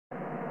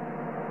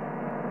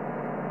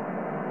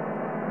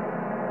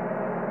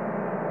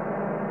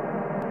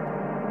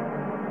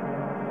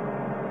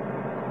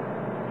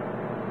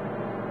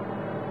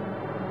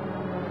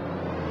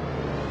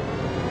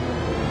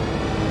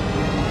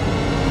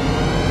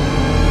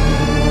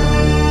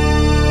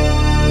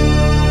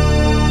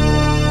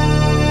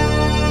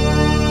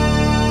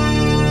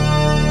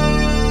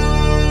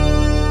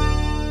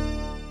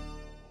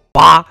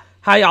Bah,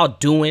 how y'all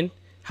doing?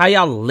 How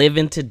y'all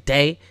living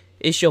today?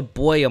 It's your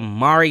boy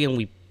Amauri, and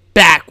we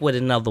back with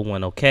another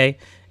one, okay?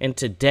 And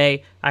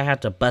today I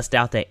had to bust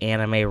out the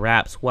anime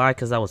raps. Why?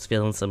 Because I was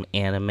feeling some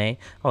anime. I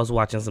was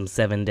watching some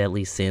 7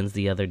 Deadly Sins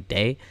the other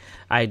day.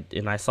 I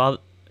saw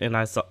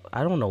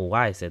I don't know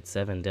why I said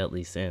 7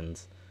 Deadly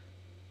Sins.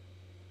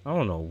 I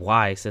don't know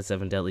why I said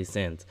 7 Deadly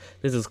Sins.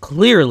 This is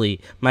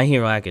clearly My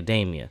Hero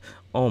Academia.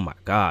 Oh my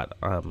god.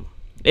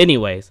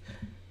 Anyways,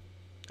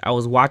 I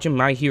was watching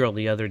My Hero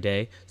the other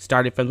day.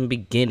 Started from the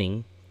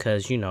beginning,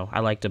 because, you know,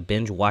 I like to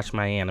binge watch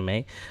my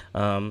anime.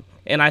 And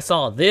I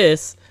saw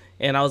this,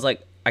 and I was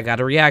like, I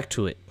gotta react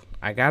to it.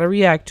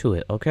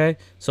 Okay?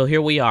 So here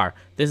we are.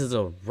 This is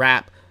a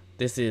rap.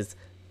 This is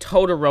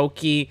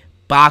Todoroki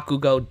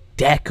Bakugo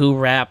Deku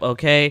rap,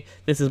 okay?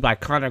 This is by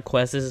Connor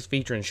Quest. This is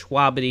featuring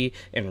Shwabadi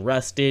and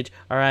Rustage.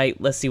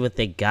 Alright, let's see what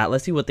they got.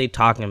 Let's see what they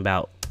talking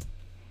about.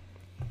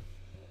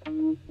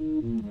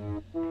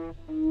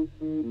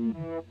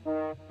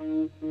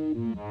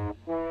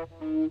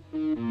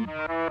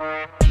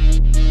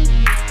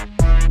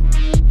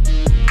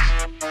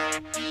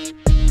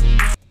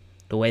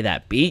 The way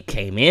that beat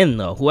came in,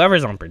 though,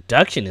 whoever's on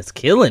production is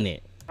killing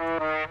it.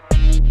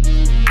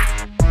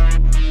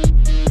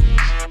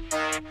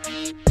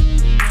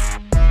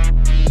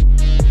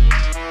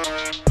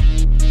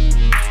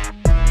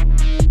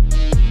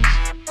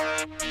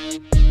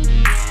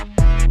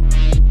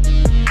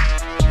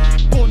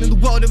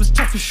 It was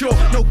tough for sure.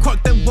 No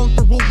quirk, then one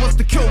for all was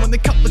the cure. When they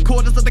cut the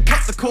cord, as they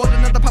cut the cord,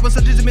 another power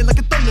surges in me like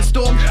a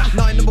thunderstorm.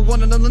 9 number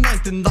 1 and on the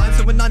 9th in line.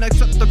 So when 9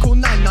 accept the call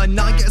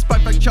 999, get a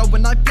spike back show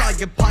when I fly.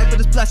 Get pie, but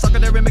it's blessed. I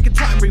got there and make a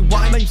time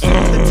rewind. Main suit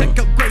with the tech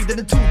upgrade and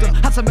a tutor.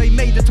 Hasame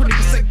made it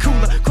 20%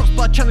 cooler.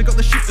 Crossbar channel got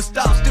the shooter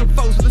style. Still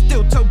foes with the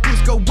steel toe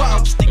boost go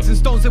wild. Sticks and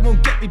stones, they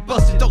won't get me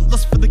busted. Don't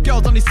lust for the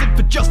girls, only sin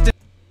for justice.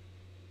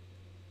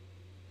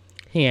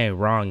 He ain't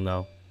wrong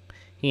though.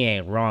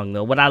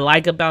 What I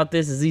like about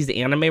this is these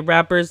anime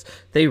rappers,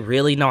 they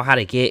really know how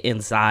to get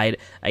inside,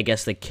 I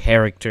guess, the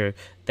character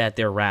that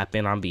they're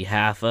rapping on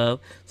behalf of.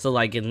 So,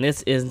 like, in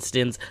this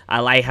instance, I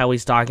like how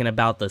he's talking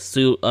about the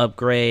suit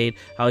upgrade,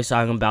 how he's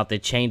talking about the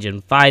change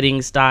in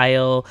fighting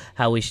style,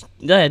 how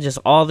just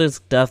all this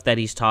stuff that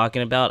he's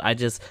talking about. I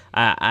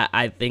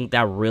think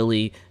that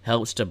really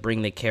helps to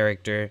bring the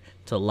character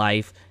to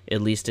life,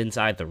 at least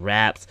inside the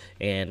raps,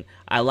 and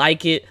I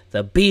like it.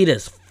 The beat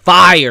is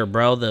fire,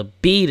 bro. The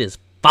beat is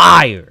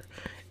fire.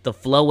 The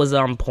flow is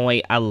on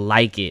point. I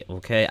like it,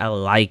 okay? I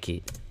like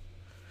it.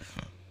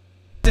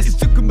 This is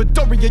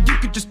Midoriya, you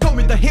could just call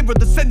me the hero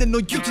that's sending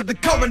you to the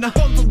coroner.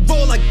 On the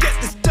roll, I get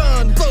this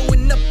done.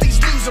 Blowing up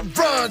these loser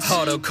runs.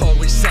 Hardcore,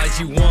 which side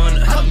you want?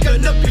 I'm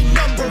gonna be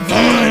number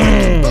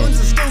 1. Bones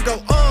and still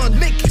go on.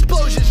 Make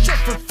explosions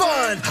just for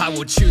fun. I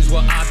will choose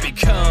what I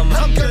become.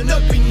 I'm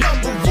gonna be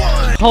number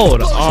 1.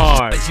 Hold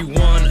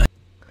on.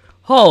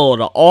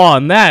 Hold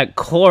on, that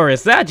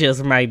chorus, that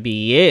just might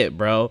be it,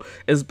 bro.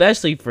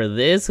 Especially for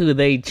this, who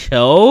they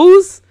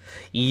chose.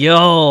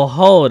 Yo,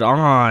 hold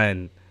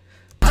on.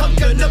 I'm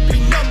gonna be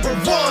number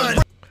 1.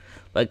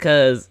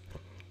 Because,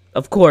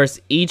 of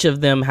course, each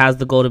of them has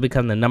the goal to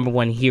become the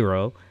 #1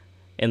 hero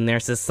in their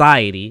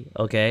society,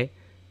 okay?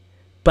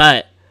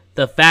 But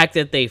the fact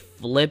that they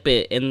flip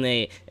it and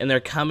they're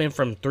coming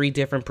from 3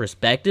 different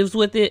perspectives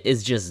with it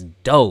is just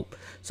dope.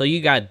 So you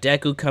got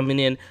Deku coming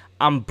in,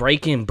 I'm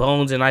breaking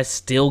bones and I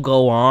still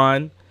go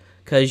on.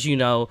 Because, you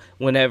know,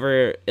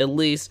 whenever, at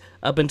least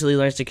up until he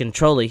learns to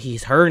control it,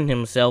 he's hurting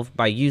himself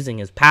by using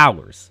his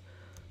powers.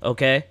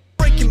 Okay?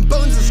 Breaking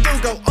bones and still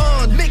go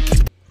on.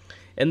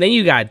 And then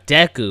you got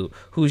Deku,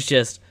 who's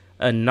just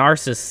a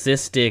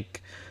narcissistic,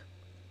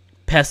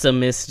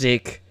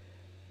 pessimistic,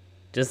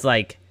 just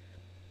like,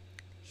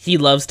 he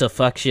loves to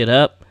fuck shit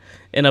up.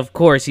 And of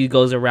course, he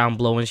goes around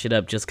blowing shit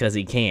up just because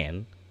he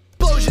can.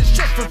 Explosions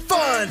just for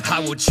fun. I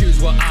will choose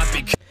what I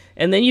become.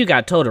 And then you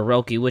got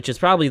Todoroki, which is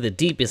probably the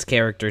deepest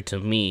character to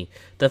me.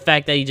 The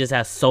fact that he just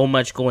has so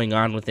much going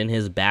on within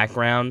his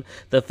background.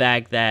 The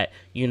fact that,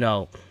 you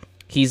know,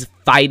 he's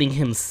fighting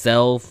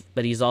himself,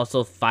 but he's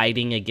also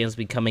fighting against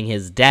becoming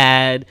his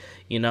dad.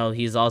 You know,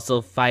 he's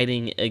also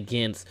fighting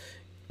against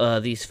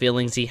these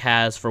feelings he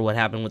has for what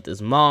happened with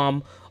his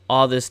mom.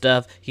 All this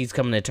stuff. He's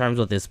coming to terms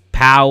with his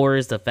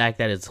powers. The fact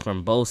that it's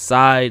from both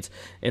sides.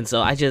 And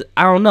so I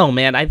don't know,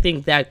 man. I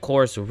think that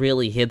chorus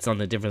really hits on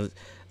the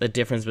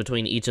difference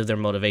between each of their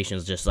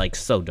motivations, just like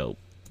so dope.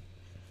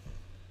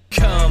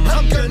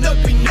 I'm gonna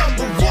be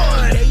number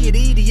 1.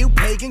 A&E to you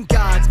pagan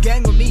gods.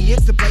 Gang with me,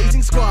 it's the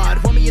blazing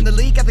squad. Want me in the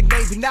league, I think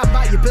maybe not.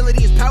 My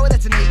ability is power,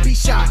 that's an AP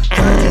shot.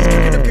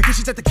 Cooking up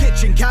concussions at the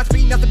kitchen.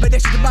 Godspeed, nothing but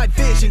extra to my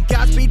vision.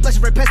 Godspeed,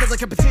 blessing repetitive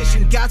like a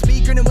petition.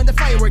 Godspeed, grinning when the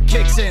firework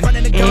kicks in.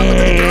 Running a gauntlet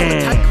with a girl,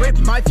 a tight grip.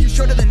 My view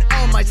shorter than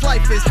all Might's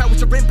life is. How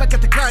it's a rim back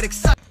at the crowd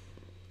excited.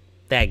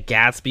 That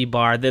Gatsby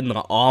bar, then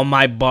the All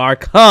Might bar.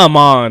 Come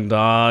on,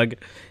 dog.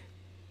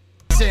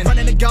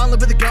 Running a gauntlet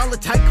with a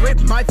gauntlet, tight grip.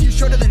 My view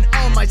shorter than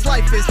all Might's its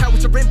life is. How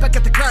it's a impact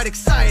at the crowd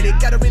excited.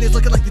 Got arenas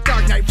looking like the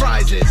Dark Knight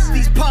Rises.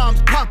 These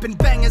palms popping,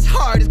 bang as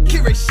hard as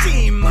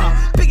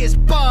Hiroshima.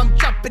 Biggest bomb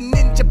dropping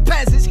in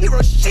Japan since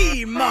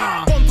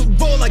Hiroshima. On the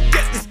roll, I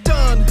get this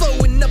done.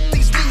 Blowing up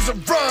these loser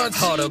runs.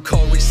 Hard or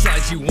cold, which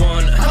side you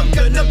want? I'm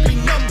gonna be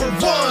number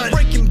one.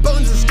 Breaking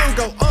bones and still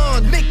go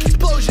on. Make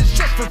explosions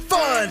just for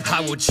fun.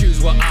 I will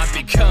choose what I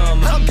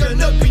become. I'm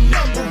gonna be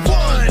number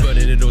one.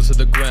 Burning it all to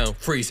the ground,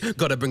 freeze.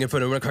 Gotta bring it for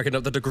them, cracking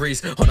up the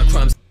degrees on a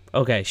crime.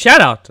 Okay,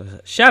 shout out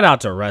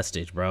to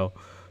Rustage, bro.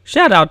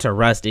 Shout out to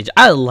Rustage.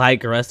 I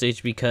like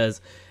Rustage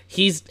because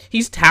he's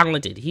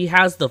talented. He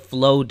has the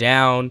flow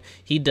down.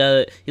 He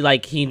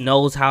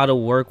knows how to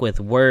work with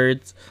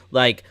words.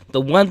 Like,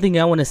 the one thing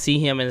I want to see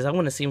him is I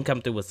want to see him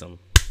come through with some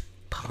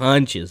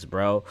punches,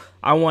 bro.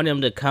 I want him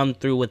to come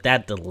through with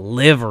that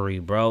delivery,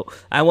 bro.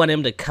 I want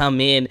him to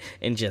come in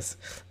and just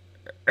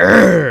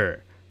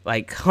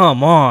like,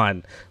 come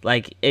on.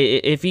 Like,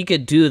 if he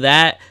could do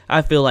that,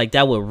 I feel like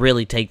that would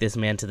really take this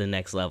man to the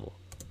next level.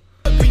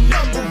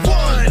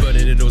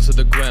 Burning it all to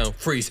the ground,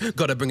 freeze.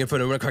 Gotta bring it for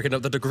them, cracking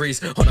up the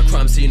degrees on a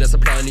crime scene that's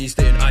applying East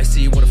in. I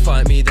see, wanna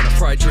fight me, then I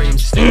fry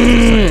dreams.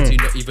 Society,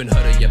 not even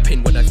heard of your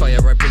pain. When I fire,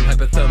 I bring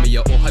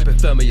hypothermia or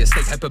hypothermia.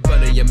 Stake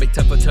hyperburnia, make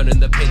time for turning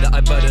the pain that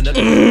I burden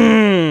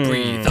and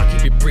breathe. I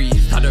keep it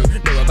breathe. I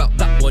don't know about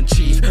that one,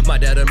 chief. My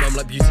dad and mum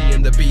like Beauty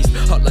and the Beast.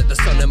 Hot like the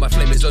sun and my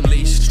flame is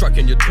unleashed.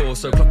 Striking your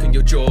torso, clocking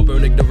your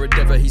jawbone. Ignorant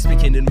endeavor, he's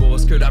speaking in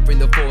Morse. Could I bring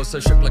the force? So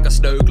shook like a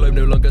snow globe.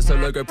 No longer so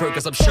logo pro,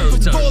 cause I'm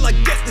showtime. All I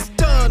get this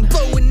done.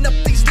 Blowing up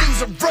these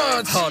loser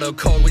runs. Hard or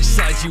cold, which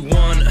side you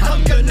want?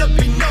 I'm gonna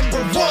be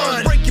number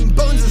one. Breaking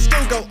bones and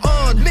still go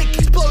on. Make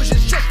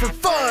explosions just for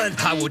fun.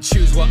 I will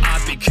choose what I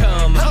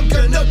become. I'm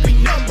gonna be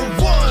number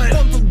one.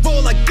 On the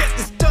roll, I get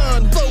this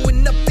done.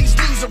 Blowing up these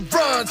loser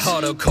runs.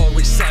 Hard or cold,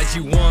 which side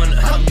you want?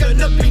 I'm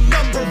gonna be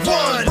number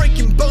one.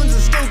 Breaking bones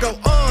and still go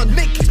on.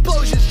 Make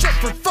explosions just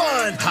for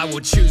fun. I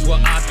will choose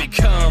what I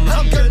become.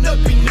 I'm gonna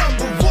be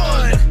number one.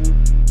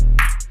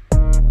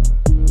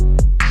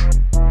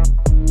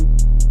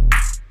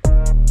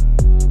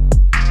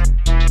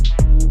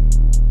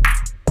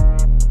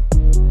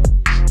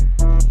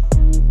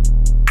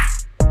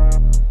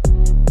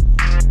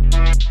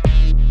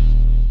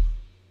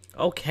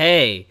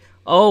 Okay.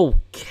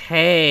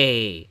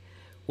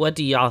 What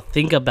do y'all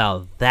think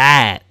about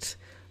that?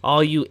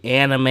 All you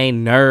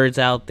anime nerds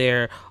out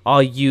there,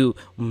 all you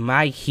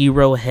My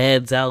Hero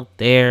heads out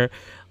there,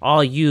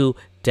 all you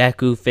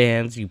Deku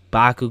fans, you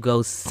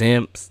Bakugo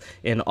simps,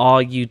 and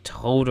all you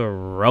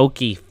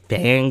Todoroki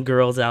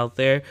fangirls out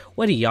there,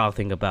 what do y'all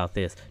think about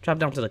this? Drop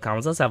down to the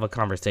comments. Let's have a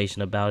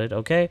conversation about it,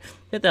 okay?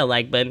 Hit that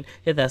like button,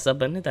 hit that sub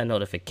button, hit that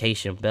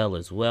notification bell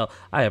as well.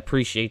 I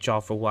appreciate y'all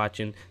for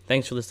watching.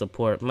 Thanks for the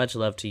support. Much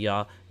love to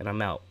y'all, and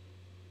I'm out.